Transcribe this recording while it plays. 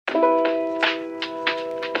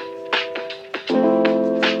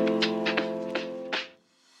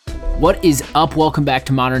What is up? Welcome back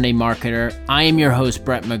to Modern Day Marketer. I am your host,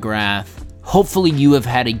 Brett McGrath. Hopefully you have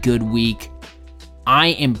had a good week. I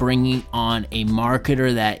am bringing on a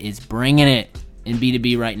marketer that is bringing it in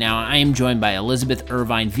B2B right now. I am joined by Elizabeth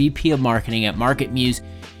Irvine, VP of Marketing at MarketMuse.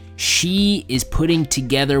 She is putting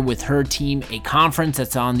together with her team a conference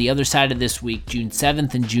that's on the other side of this week, June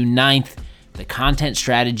 7th and June 9th, the Content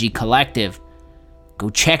Strategy Collective. Go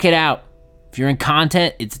check it out. If you're in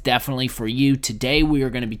content, it's definitely for you. Today, we are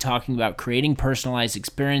going to be talking about creating personalized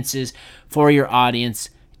experiences for your audience,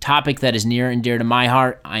 a topic that is near and dear to my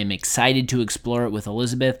heart. I am excited to explore it with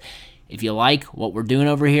Elizabeth. If you like what we're doing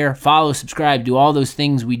over here, follow, subscribe, do all those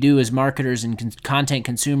things we do as marketers and content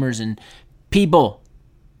consumers and people.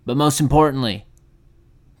 But most importantly,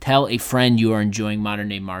 tell a friend you are enjoying Modern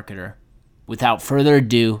Day Marketer. Without further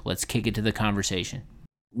ado, let's kick it to the conversation.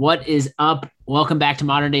 What is up? Welcome back to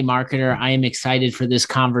Modern Day Marketer. I am excited for this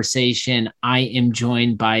conversation. I am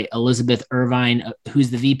joined by Elizabeth Irvine,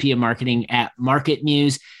 who's the VP of Marketing at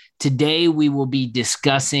MarketMuse. Today, we will be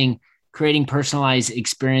discussing creating personalized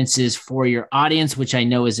experiences for your audience, which I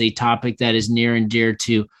know is a topic that is near and dear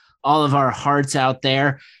to all of our hearts out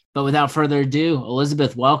there. But without further ado,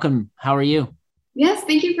 Elizabeth, welcome. How are you? Yes,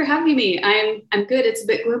 thank you for having me. I'm good. It's a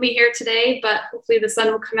bit gloomy here today, but hopefully the sun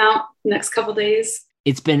will come out the next couple of days.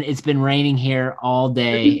 It's been raining here all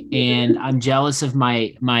day, and I'm jealous of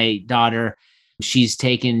my daughter. She's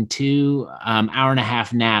taken 2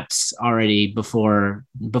 hour-and-a-half naps already before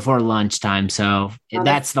lunchtime. So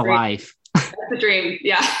that's the life. That's the dream.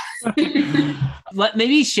 Yeah.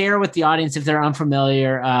 Maybe share with the audience, if they're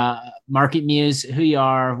unfamiliar, MarketMuse, who you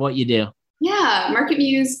are, what you do. Yeah,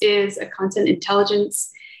 MarketMuse is a content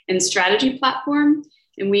intelligence and strategy platform.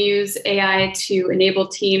 And we use AI to enable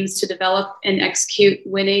teams to develop and execute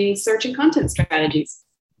winning search and content strategies.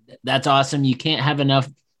 That's awesome. You can't have enough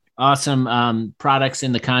awesome products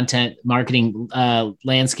in the content marketing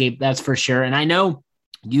landscape, that's for sure. And I know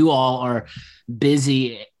you all are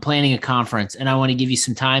busy planning a conference, and I want to give you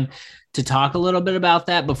some time to talk a little bit about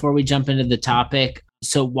that before we jump into the topic.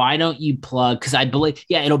 So why don't you plug, because I believe,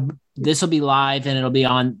 this will be live and it'll be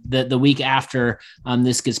on the week after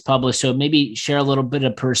this gets published. So maybe share a little bit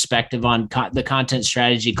of perspective on the Content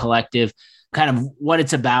Strategy Collective, kind of what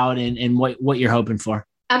it's about and what you're hoping for.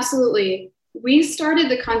 Absolutely. We started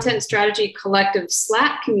the Content Strategy Collective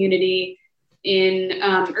Slack community in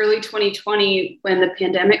early 2020 when the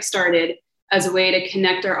pandemic started, as a way to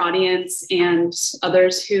connect our audience and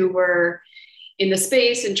others who were in the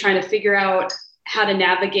space and trying to figure out how to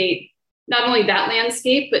navigate not only that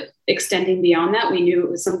landscape, but extending beyond that. We knew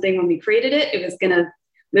it was something when we created it, it was going to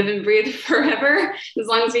live and breathe forever, as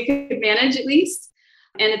long as we could manage at least.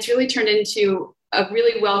 And it's really turned into a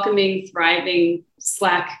really welcoming, thriving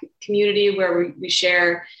Slack community where we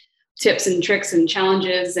share tips and tricks and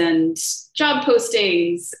challenges and job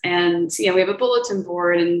postings. And we have a bulletin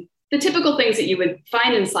board and the typical things that you would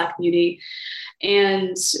find in Slack community.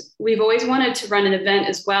 And we've always wanted to run an event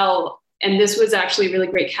as well. And this was actually a really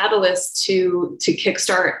great catalyst to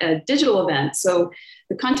kickstart a digital event. So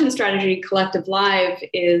the Content Strategy Collective Live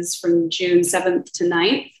is from June 7th to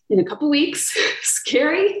 9th in a couple weeks.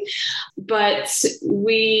 Scary. But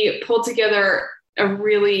we pulled together a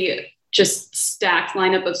really just stacked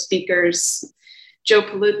lineup of speakers. Joe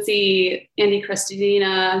Paluzzi, Andy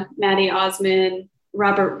Crestodina, Maddie Osman,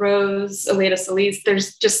 Robert Rose, Aleda Solis.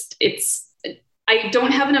 I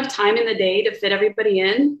don't have enough time in the day to fit everybody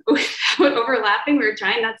in without overlapping. We were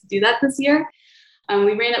trying not to do that this year.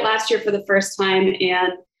 We ran it last year for the first time,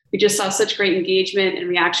 and we just saw such great engagement and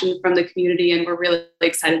reaction from the community, and we're really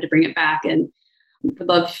excited to bring it back. And would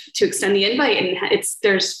love to extend the invite. And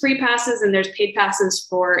there's free passes and there's paid passes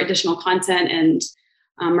for additional content and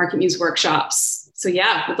MarketMuse workshops. So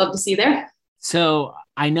yeah, would love to see you there. So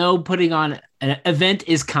I know putting on an event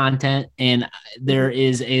is content, and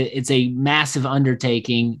it's a massive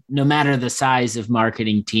undertaking, no matter the size of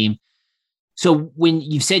marketing team. So when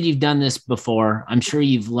you've said you've done this before, I'm sure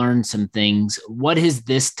you've learned some things. What has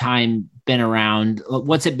this time been around?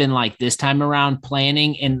 What's it been like this time around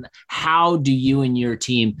planning? And how do you and your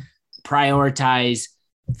team prioritize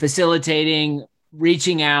facilitating,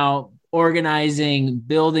 reaching out, organizing,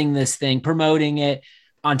 building this thing, promoting it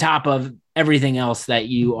on top of everything else that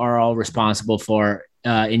you are all responsible for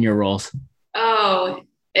in your roles? Oh,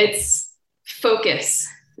 it's focus.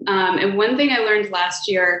 And one thing I learned last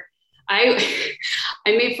year, I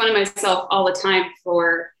made fun of myself all the time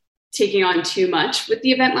for taking on too much with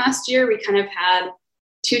the event last year. We kind of had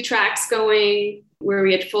 2 tracks going where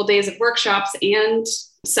we had full days of workshops and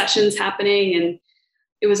sessions happening. And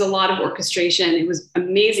it was a lot of orchestration. It was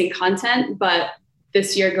amazing content, but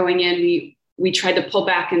this year going in, we we tried to pull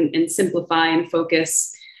back and simplify and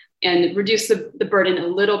focus and reduce the burden a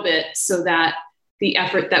little bit so that the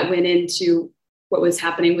effort that went into what was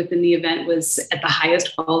happening within the event was at the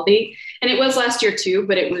highest quality. And it was last year too,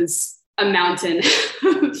 but it was a mountain.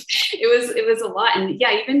 It was a lot. And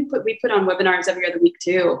yeah, we put on webinars every other week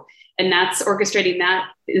too. And that's orchestrating that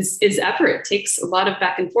is effort. It takes a lot of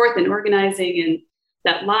back and forth and organizing and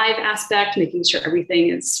that live aspect, making sure everything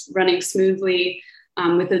is running smoothly.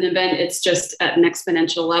 With an event, it's just at an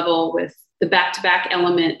exponential level with the back-to-back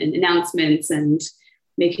element and announcements and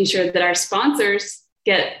making sure that our sponsors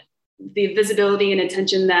get the visibility and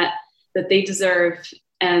attention that they deserve,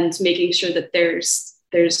 and making sure that there's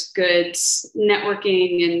good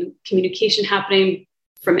networking and communication happening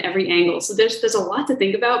from every angle. So there's a lot to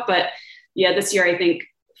think about, but yeah, this year I think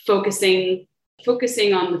focusing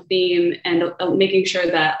on the theme and making sure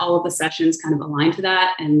that all of the sessions kind of align to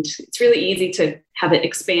that. And it's really easy to have it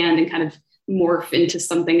expand and kind of morph into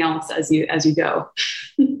something else as you go.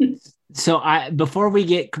 So before we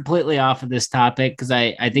get completely off of this topic, because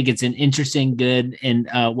I think it's an interesting, good, and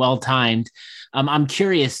well-timed, I'm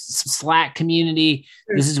curious, Slack community,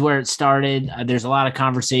 this is where it started. There's a lot of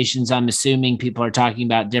conversations. I'm assuming people are talking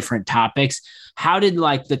about different topics. How did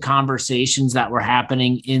the conversations that were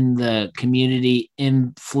happening in the community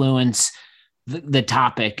influence the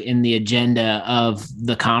topic in the agenda of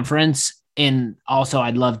the conference? And also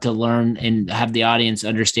I'd love to learn and have the audience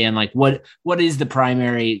understand what is the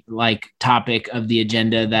primary topic of the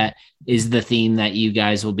agenda that is the theme that you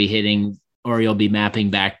guys will be hitting or you'll be mapping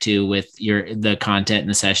back to with the content and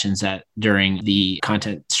the sessions during the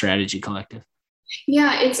Content Strategy Collective.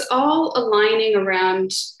 Yeah, it's all aligning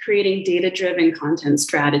around creating data-driven content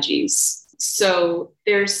strategies. So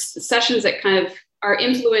there's sessions that kind of are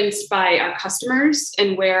influenced by our customers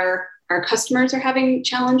and where our customers are having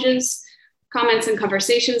challenges, comments and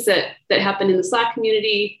conversations that happen in the Slack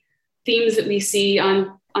community, themes that we see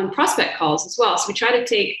on prospect calls as well. So we try to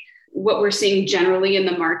take what we're seeing generally in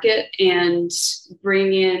the market and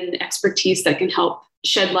bring in expertise that can help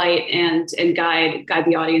shed light and guide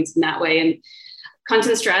the audience in that way. And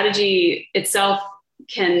content strategy itself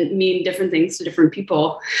can mean different things to different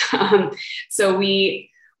people. So we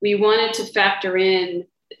wanted to factor in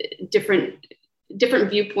different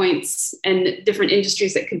viewpoints and different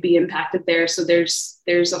industries that could be impacted there. So there's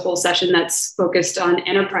a whole session that's focused on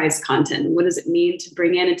enterprise content. What does it mean to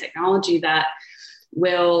bring in a technology that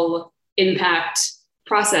will impact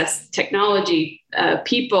process, technology,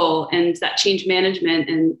 people, and that change management?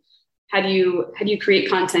 And how do you create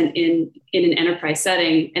content in an enterprise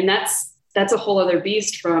setting? And that's a whole other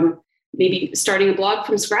beast from maybe starting a blog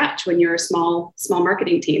from scratch when you're a small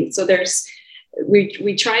marketing team. So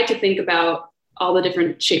we tried to think about all the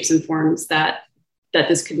different shapes and forms that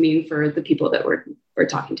this could mean for the people that we're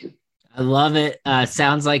talking to. I love it.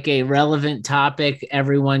 Sounds like a relevant topic.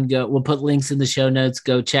 Everyone we'll put links in the show notes.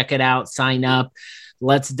 Go check it out, sign up.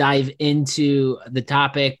 Let's dive into the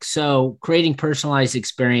topic. So creating personalized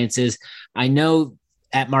experiences. I know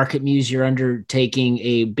at MarketMuse, you're undertaking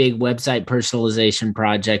a big website personalization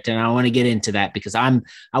project. And I want to get into that because I want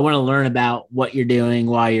to learn about what you're doing,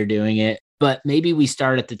 why you're doing it. But maybe we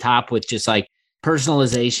start at the top with just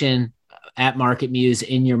personalization at MarketMuse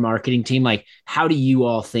in your marketing team. How do you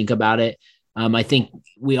all think about it? I think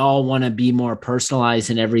we all want to be more personalized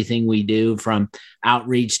in everything we do, from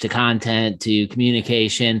outreach to content to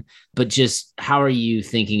communication, but just how are you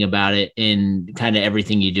thinking about it in kind of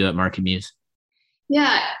everything you do at MarketMuse?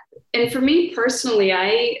 Yeah. And for me personally,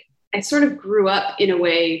 I sort of grew up in a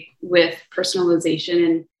way with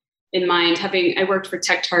personalization in mind. I worked for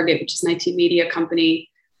TechTarget, which is an IT media company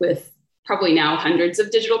with probably now hundreds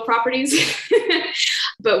of digital properties,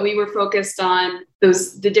 but we were focused on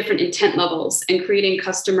the different intent levels and creating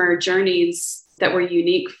customer journeys that were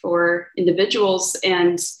unique for individuals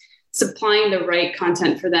and supplying the right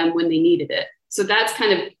content for them when they needed it. So that's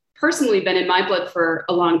kind of personally been in my blood for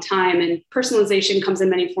a long time. And personalization comes in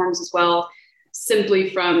many forms as well,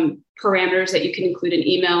 simply from parameters that you can include in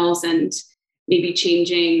emails and maybe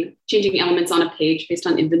changing elements on a page based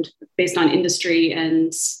on industry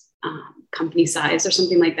and company size or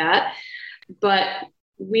something like that. But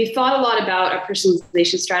we thought a lot about our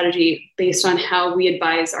personalization strategy based on how we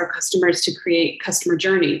advise our customers to create customer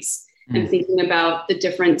journeys and thinking about the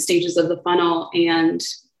different stages of the funnel and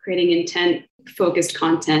creating intent-focused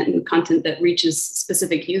content and content that reaches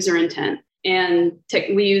specific user intent. And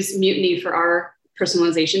we use Mutiny for our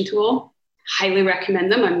personalization tool. Highly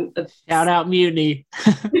recommend them. Shout out Mutiny.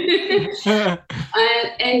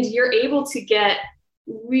 And you're able to get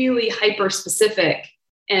really hyper specific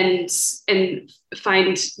and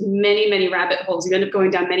find many rabbit holes. You end up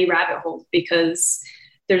going down many rabbit holes because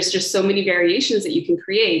there's just so many variations that you can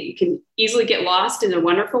create. You can easily get lost in a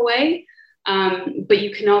wonderful way, but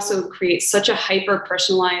you can also create such a hyper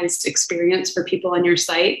personalized experience for people on your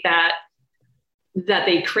site that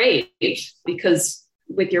they crave, because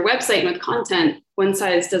with your website and with content, one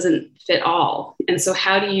size doesn't fit all. And so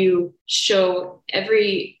how do you show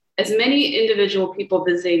as many individual people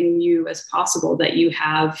visiting you as possible that you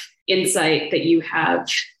have insight, that you have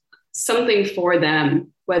something for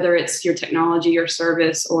them, whether it's your technology or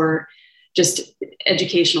service or just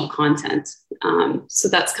educational content. So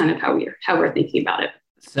that's kind of how we're thinking about it.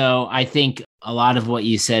 So I think a lot of what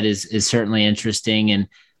you said is certainly interesting. And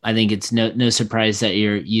I think it's no surprise that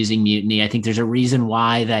you're using Mutiny. I think there's a reason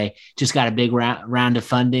why they just got a big round of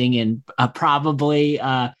funding, and probably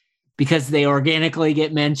because they organically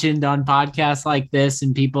get mentioned on podcasts like this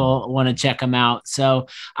and people want to check them out. So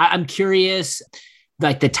I'm curious,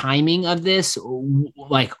 like the timing of this,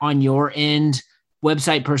 like on your end,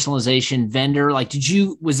 website personalization vendor, like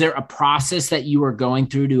was there a process that you were going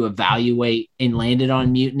through to evaluate and landed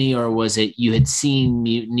on Mutiny, or was it you had seen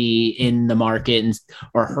Mutiny in the market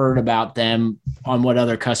or heard about them on what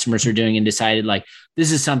other customers are doing and decided like,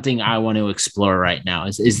 this is something I want to explore right now?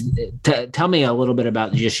 Tell me a little bit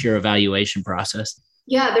about just your evaluation process.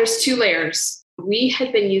 Yeah, there's two layers. We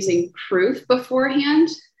had been using Proof beforehand.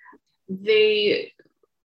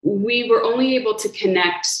 We were only able to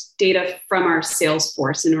connect data from our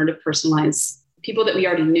Salesforce in order to personalize people that we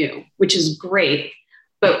already knew, which is great,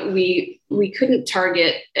 but we couldn't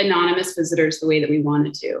target anonymous visitors the way that we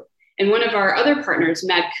wanted to. And one of our other partners,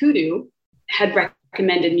 Mad Kudu, had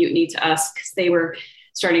recommended Mutiny to us because they were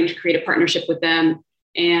starting to create a partnership with them.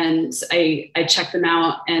 And I checked them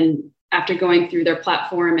out, and after going through their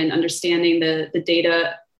platform and understanding the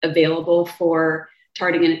data available for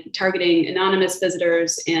targeting anonymous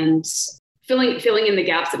visitors and filling in the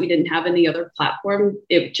gaps that we didn't have in the other platform,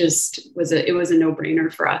 it just was a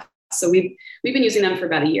no-brainer for us. So we've been using them for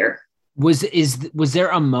about a year. Was there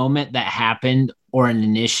a moment that happened or an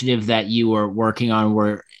initiative that you were working on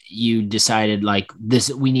where you decided like this,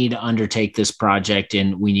 we need to undertake this project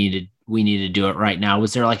and we need to do it right now?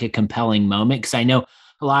 Was there like a compelling moment? Because I know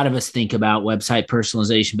a lot of us think about website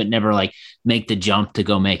personalization, but never like make the jump to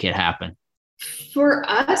go make it happen. For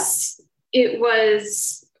us, it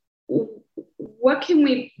was what can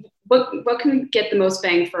we get the most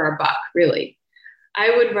bang for our buck, really?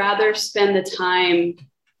 I would rather spend the time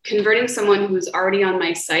converting someone who's already on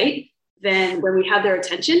my site than when we have their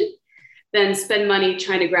attention, than spend money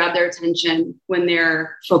trying to grab their attention when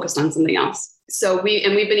they're focused on something else. So we've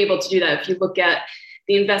been able to do that. If you look at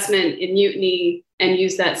the investment in Mutiny and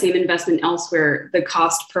use that same investment elsewhere, the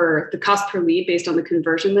cost per lead based on the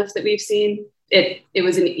conversion lift that we've seen, it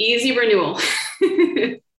was an easy renewal.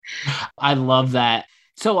 I love that.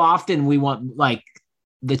 So often we want like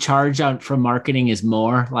the charge out from marketing is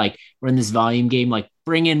more like we're in this volume game, like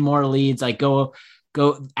bring in more leads, like go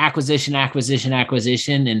acquisition.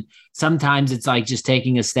 And sometimes it's like just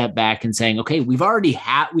taking a step back and saying, okay, we already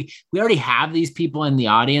have these people in the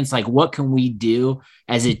audience. Like what can we do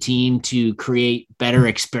as a team to create better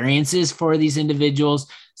experiences for these individuals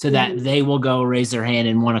so that they will go raise their hand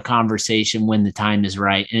and want a conversation when the time is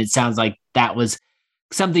right? And it sounds like that was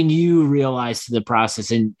something you realized through the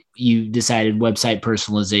process and you decided website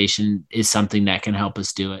personalization is something that can help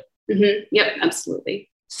us do it. Mm-hmm. Yep, absolutely.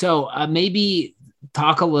 So maybe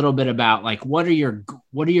talk a little bit about like, what are your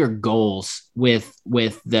goals with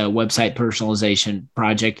the website personalization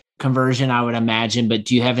project? Conversion, I would imagine, but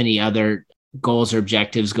do you have any other goals or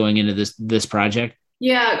objectives going into this project?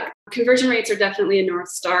 Yeah, conversion rates are definitely a North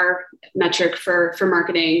Star metric for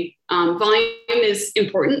marketing. Volume is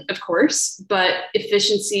important, of course, but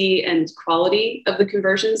efficiency and quality of the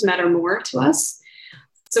conversions matter more to us.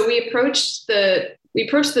 So we approached the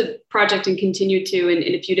project and continue to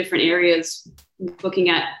in a few different areas, looking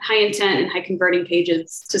at high intent and high converting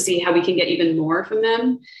pages to see how we can get even more from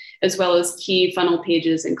them, as well as key funnel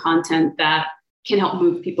pages and content that can help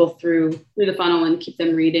move people through the funnel and keep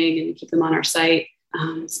them reading and keep them on our site.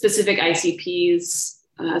 Specific ICPs,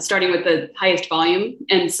 starting with the highest volume.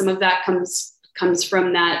 And some of that comes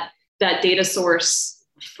from that data source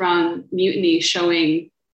from Mutiny showing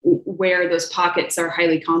where those pockets are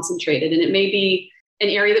highly concentrated. And it may be an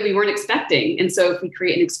area that we weren't expecting. And so if we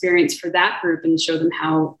create an experience for that group and show them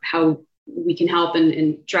how we can help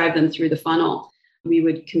and drive them through the funnel, we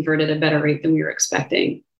would convert at a better rate than we were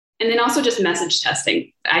expecting. And then also just message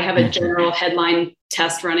testing. I have a general headline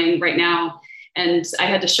test running right now, and I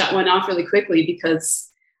had to shut one off really quickly because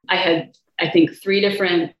I had, I think, 3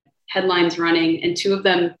 different headlines running, and two of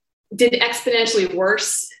them did exponentially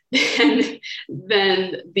worse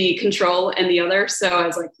than the control and the other. So I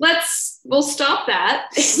was like, we'll stop that,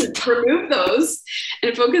 remove those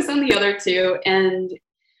and focus on the other two. And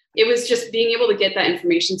it was just being able to get that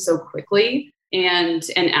information so quickly and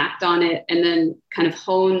act on it, and then kind of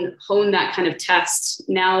hone that kind of test.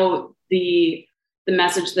 Now the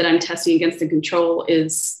message that I'm testing against the control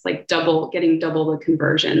is like getting double the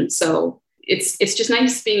conversion. So it's just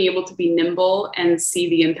nice being able to be nimble and see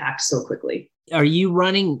the impact so quickly. Are you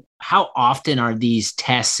running, how often are these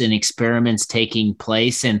tests and experiments taking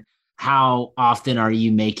place? And how often are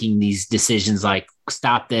you making these decisions like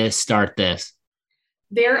stop this, start this?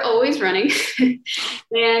 They're always running.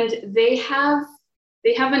 And they have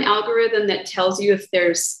an algorithm that tells you if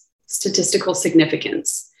there's statistical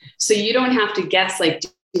significance. So you don't have to guess, like,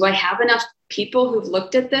 do I have enough people who've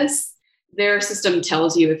looked at this? Their system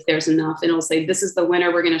tells you if there's enough, and it'll say, this is the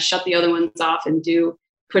winner. We're going to shut the other ones off and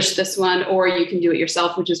push this one, or you can do it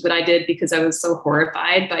yourself, which is what I did because I was so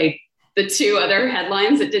horrified by the two other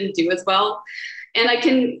headlines that didn't do as well. And I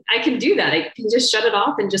can do that. I can just shut it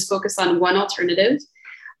off and just focus on one alternative.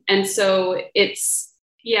 And so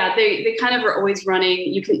they kind of are always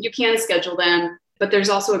running. You can schedule them, but there's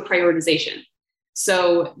also a prioritization.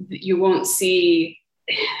 So you can see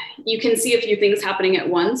a few things happening at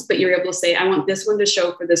once, but you're able to say, I want this one to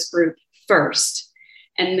show for this group first.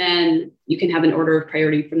 And then you can have an order of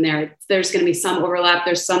priority from there. There's going to be some overlap.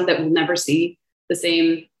 There's some that will never see the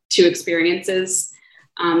same two experiences,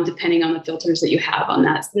 depending on the filters that you have on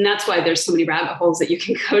that. And that's why there's so many rabbit holes that you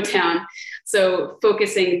can go down. So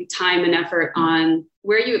focusing time and effort on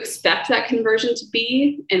where you expect that conversion to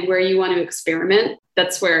be and where you want to experiment.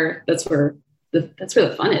 That's where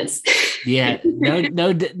the fun is. Yeah,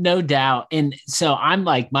 no doubt. And so I'm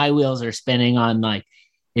like, my wheels are spinning on like,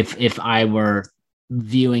 if I were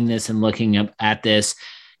viewing this and looking at this,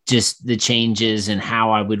 just the changes and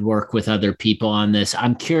how I would work with other people on this.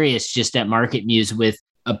 I'm curious, just at MarketMuse, with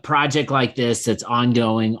a project like this that's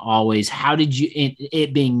ongoing always, how did you,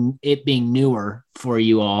 it being newer for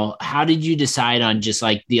you all, how did you decide on just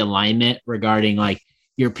like the alignment regarding like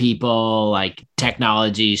your people, like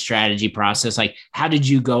technology, strategy, process? Like, how did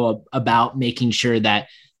you go about making sure that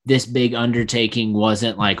this big undertaking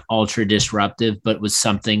wasn't like ultra disruptive, but was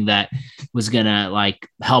something that was going to like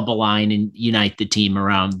help align and unite the team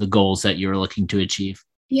around the goals that you were looking to achieve?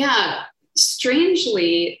 Yeah.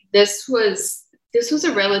 Strangely, this was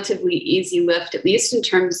a relatively easy lift, at least in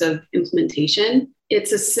terms of implementation.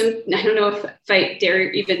 It's I don't know if I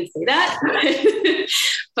dare even say that,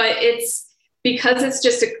 but it's because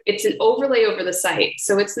it's an overlay over the site.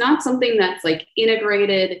 So it's not something that's like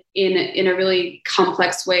integrated in a really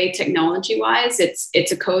complex way, technology wise.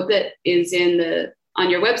 It's a code that is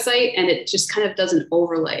on your website, and it just kind of does an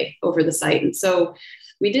overlay over the site. And so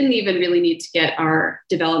we didn't even really need to get our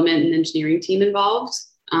development and engineering team involved,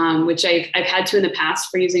 which I've had to in the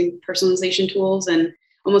past for using personalization tools, and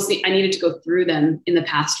I needed to go through them in the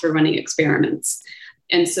past for running experiments.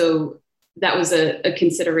 And so that was a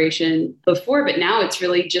consideration before, but now it's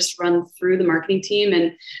really just run through the marketing team.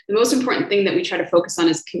 And the most important thing that we try to focus on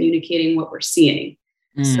is communicating what we're seeing.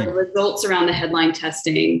 So the results around the headline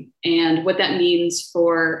testing and what that means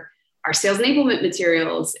for our sales enablement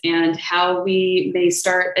materials, and how we may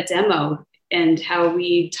start a demo, and how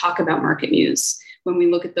we talk about MarketMuse. When we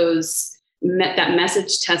look at that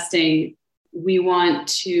message testing, we want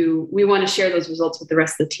to share those results with the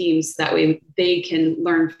rest of the teams. That way they can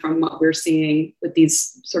learn from what we're seeing with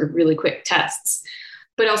these sort of really quick tests,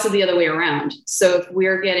 but also the other way around. So if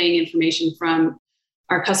we're getting information from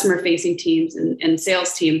our customer facing teams and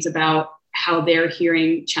sales teams about how they're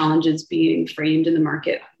hearing challenges being framed in the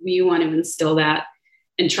market, we want to instill that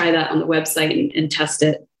and try that on the website and test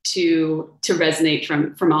it to resonate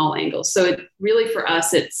from all angles. So it really, for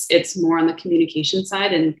us, it's more on the communication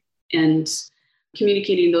side and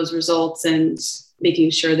communicating those results and making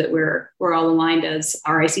sure that we're all aligned as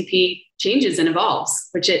our ICP changes and evolves,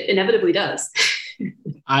 which it inevitably does.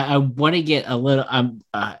 I want to get a little,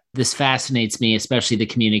 this fascinates me, especially the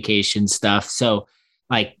communication stuff. So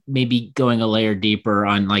like maybe going a layer deeper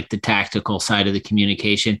on like the tactical side of the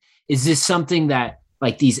communication. Is this something that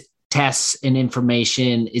like these tests and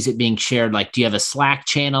information, is it being shared? Like, do you have a Slack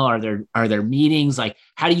channel? Are there meetings? Like,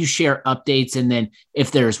 how do you share updates? And then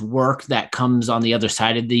if there's work that comes on the other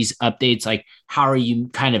side of these updates, like how are you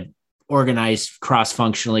kind of organized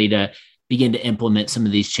cross-functionally to begin to implement some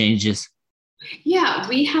of these changes? Yeah,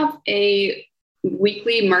 we have a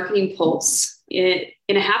weekly marketing pulse in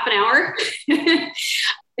a half an hour.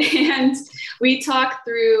 And we talk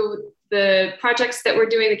through the projects that we're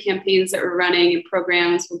doing, the campaigns that we're running and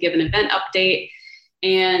programs. We'll give an event update.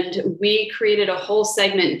 And we created a whole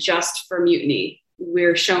segment just for Mutiny.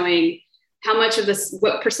 We're showing how much of this,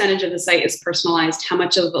 what percentage of the site is personalized, how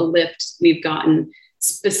much of a lift we've gotten,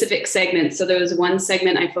 specific segments. So there was one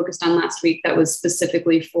segment I focused on last week that was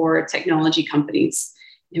specifically for technology companies.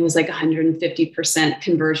 It was like 150%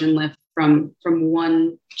 conversion lift from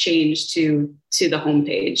one change to the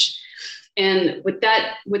homepage. And what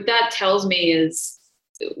that tells me is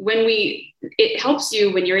it helps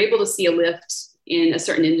you when you're able to see a lift in a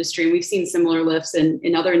certain industry. And we've seen similar lifts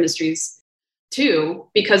in other industries too,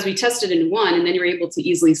 because we tested in one and then you're able to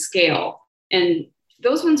easily scale. And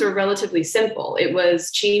those ones are relatively simple. It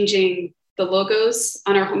was changing the logos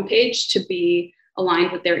on our homepage to be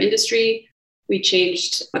aligned with their industry. We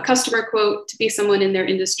changed a customer quote to be someone in their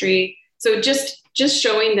industry. So just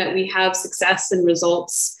showing that we have success and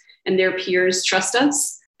results and their peers trust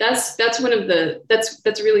us. That's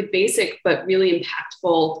really basic, but really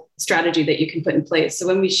impactful strategy that you can put in place. So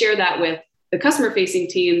when we share that with the customer facing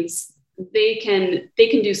teams, they can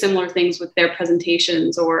do similar things with their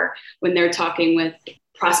presentations, or when they're talking with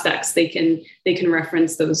prospects, they can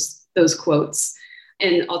reference those quotes.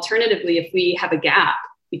 And alternatively, if we have a gap,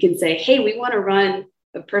 we can say, hey, we want to run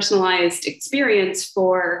a personalized experience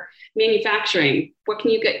for manufacturing. What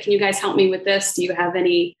can you guys help me with this? Do you have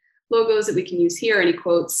any logos that we can use here? Any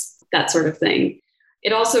quotes? That sort of thing.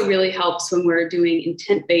 It also really helps when we're doing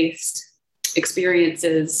intent-based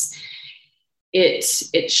experiences.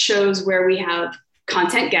 It shows where we have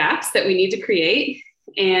content gaps that we need to create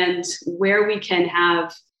and where we can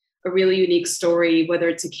have a really unique story, whether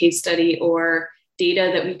it's a case study or data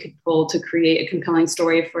that we could pull to create a compelling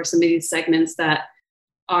story for some of these segments that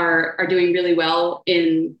are doing really well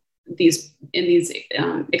in these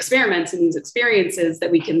experiments and these experiences that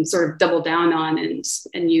we can sort of double down on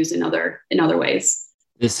and use in other ways.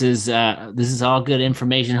 This is all good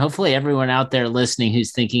information. Hopefully everyone out there listening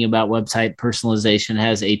who's thinking about website personalization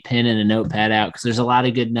has a pen and a notepad out, because there's a lot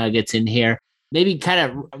of good nuggets in here. Maybe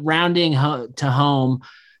kind of rounding to home,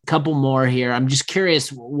 a couple more here. I'm just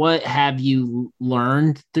curious, what have you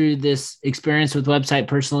learned through this experience with website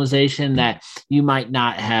personalization that you might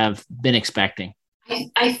not have been expecting?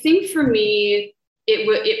 I think for me,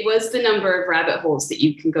 it was the number of rabbit holes that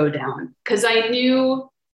you can go down, because I knew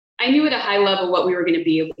at a high level what we were going to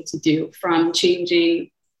be able to do, from changing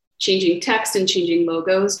text and changing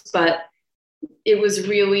logos, but it was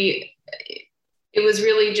really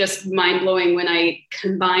just mind-blowing when I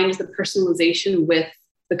combined the personalization with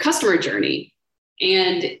the customer journey.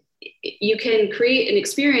 And you can create an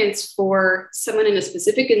experience for someone in a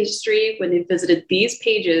specific industry when they've visited these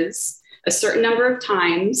pages a certain number of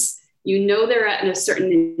times. They're at a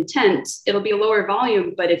certain intent. It'll be a lower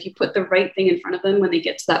volume, but if you put the right thing in front of them when they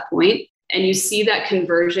get to that point, and you see that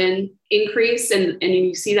conversion increase and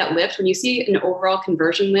you see that lift, when you see an overall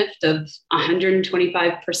conversion lift of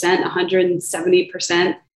 125%,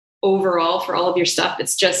 170% overall for all of your stuff,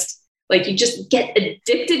 it's just like you just get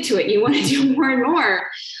addicted to it. You want to do more and more,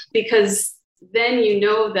 because then you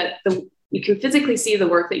know that you can physically see the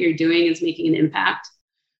work that you're doing is making an impact.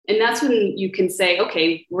 And that's when you can say,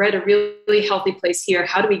 okay, we're at a really healthy place here.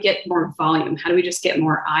 How do we get more volume? How do we just get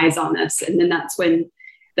more eyes on this? And then that's when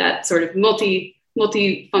that sort of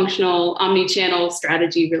multifunctional omni-channel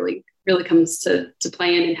strategy really comes to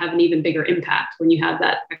play in and have an even bigger impact when you have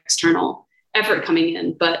that external effort coming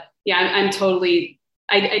in. But yeah, I'm totally,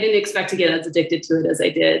 I didn't expect to get as addicted to it as I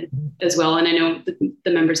did as well. And I know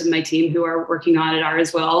the members of my team who are working on it are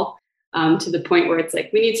as well. To the point where it's like,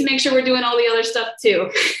 we need to make sure we're doing all the other stuff too.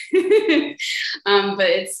 But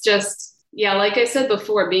it's just, yeah, like I said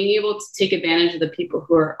before, being able to take advantage of the people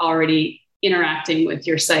who are already interacting with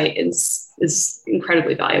your site is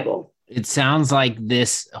incredibly valuable. It sounds like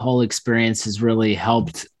this whole experience has really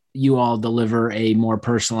helped you all deliver a more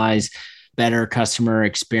personalized, better customer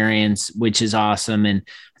experience, which is awesome. And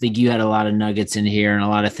I think you had a lot of nuggets in here and a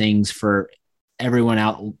lot of things for everyone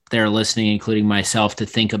out there listening, including myself, to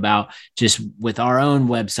think about just with our own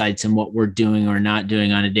websites and what we're doing or not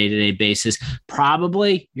doing on a day-to-day basis.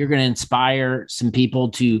 Probably you're going to inspire some people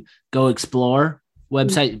to go explore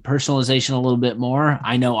website personalization a little bit more.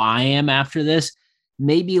 I know I am after this.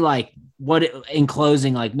 Maybe in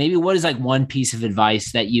closing, maybe what is one piece of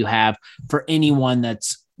advice that you have for anyone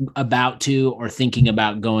that's about to or thinking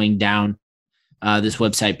about going down this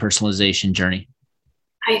website personalization journey?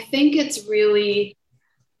 I think it's really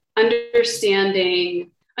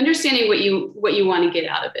understanding what you want to get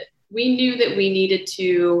out of it. We knew that we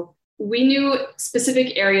knew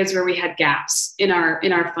specific areas where we had gaps in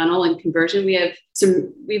our funnel and conversion.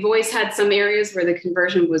 We've always had some areas where the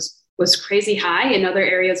conversion was was crazy high, and other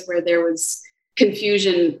areas where there was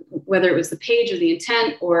confusion, whether it was the page or the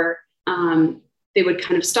intent, or they would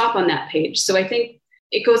kind of stop on that page. So I think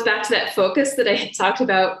it goes back to that focus that I had talked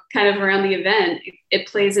about kind of around the event. It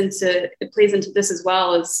plays into this as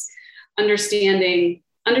well, as understanding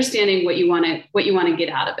what you want to get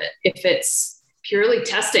out of it. If it's purely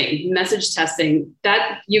testing, message testing,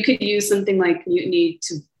 that you could use something like Mutiny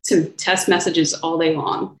to test messages all day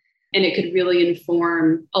long. And it could really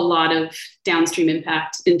inform a lot of downstream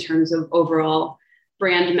impact in terms of overall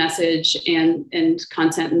brand message and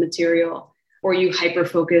content and material. Or you hyper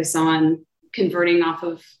focus on converting off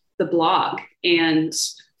of the blog and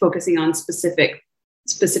focusing on specific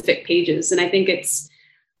pages. And I think it's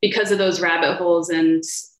because of those rabbit holes and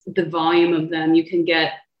the volume of them, it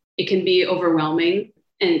can be overwhelming.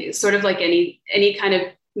 And sort of like any kind of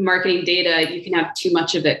marketing data, you can have too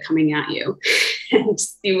much of it coming at you and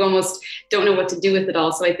you almost don't know what to do with it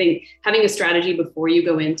all. So I think having a strategy before you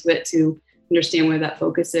go into it to understand where that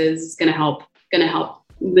focus is going to help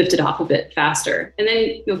lift it off a bit faster. And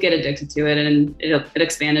then you'll get addicted to it and it'll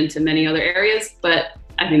expand into many other areas, but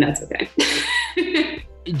I think that's okay.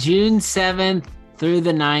 June 7th through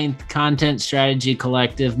the 9th, Content Strategy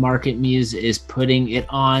Collective, MarketMuse is putting it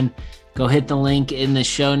on. Go hit the link in the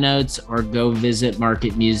show notes or go visit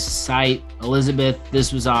MarketMuse's site. Elizabeth,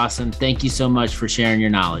 this was awesome. Thank you so much for sharing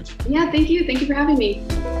your knowledge. Yeah, thank you. Thank you for having me.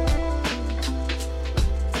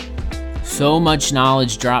 So much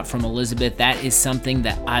knowledge dropped from Elizabeth. That is something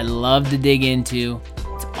that I love to dig into.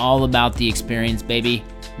 It's all about the experience, baby.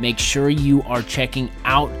 Make sure you are checking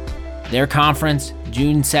out their conference,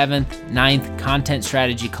 June 7th, 9th, Content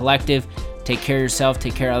Strategy Collective. Take care of yourself,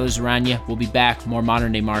 take care of others around you. We'll be back, more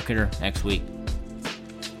Modern Day Marketer next week.